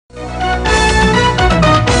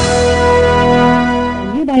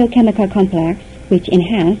biochemical complex, which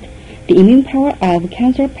enhanced the immune power of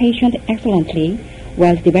cancer patients excellently,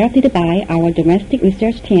 was developed by our domestic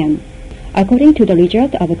research team. According to the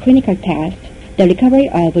result of a clinical test, the recovery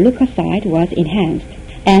of leukocytes was enhanced,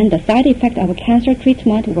 and the side effect of cancer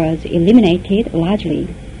treatment was eliminated largely.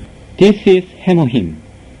 This is Hemohim,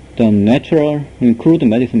 the natural crude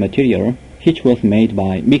medicine material which was made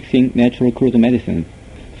by mixing natural crude medicines.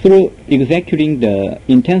 Through executing the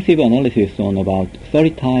intensive analysis on about 30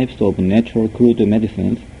 types of natural crude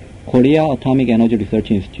medicines, Korea Atomic Energy Research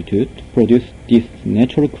Institute produced these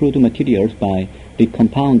natural crude materials by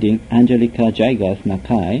recompounding Angelica zygas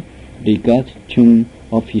Nakai, Rigastium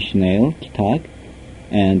officinale Kitag,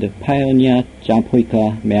 and Pioneer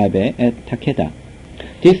Japoica Meabe at Takeda.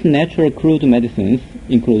 These natural crude medicines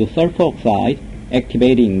include sulfur oxide,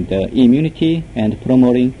 activating the immunity and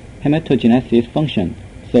promoting hematogenesis function.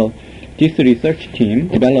 So this research team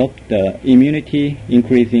developed the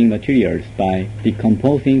immunity-increasing materials by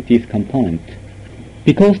decomposing these components.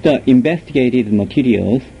 Because the investigated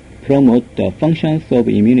materials promote the functions of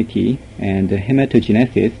immunity and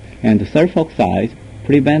hematogenesis, and sulfur oxides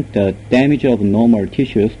prevent the damage of normal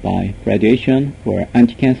tissues by radiation or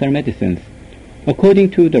anti-cancer medicines. According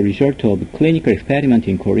to the result of clinical experiment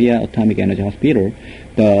in Korea Atomic Energy Hospital,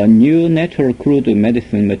 the new natural crude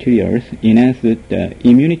medicine materials enhanced the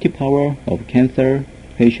immunity power of cancer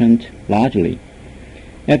patients largely.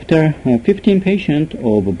 After 15 patients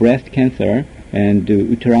of breast cancer and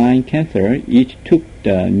uterine cancer each took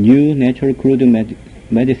the new natural crude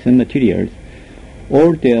medicine materials,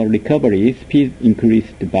 all their recovery speed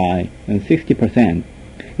increased by 60%.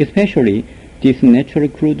 Especially, this natural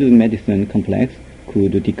crude medicine complex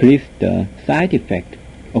could decrease the side effect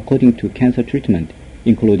according to cancer treatment,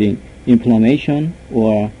 including inflammation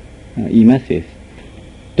or emesis.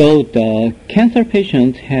 Though the cancer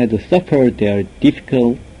patients had suffered their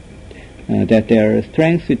that their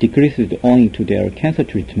strength decreased owing to their cancer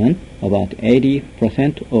treatment, about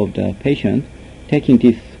 80% of the patients taking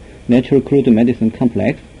this natural crude medicine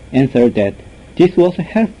complex answered that this was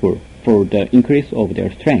helpful for the increase of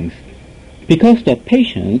their strength. Because the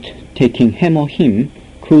patients taking Hemohim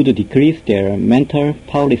could decrease their mental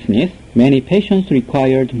powerlessness, many patients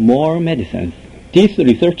required more medicines. This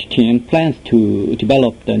research team plans to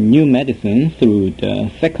develop the new medicine through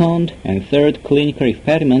the second and third clinical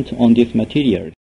experiments on this material.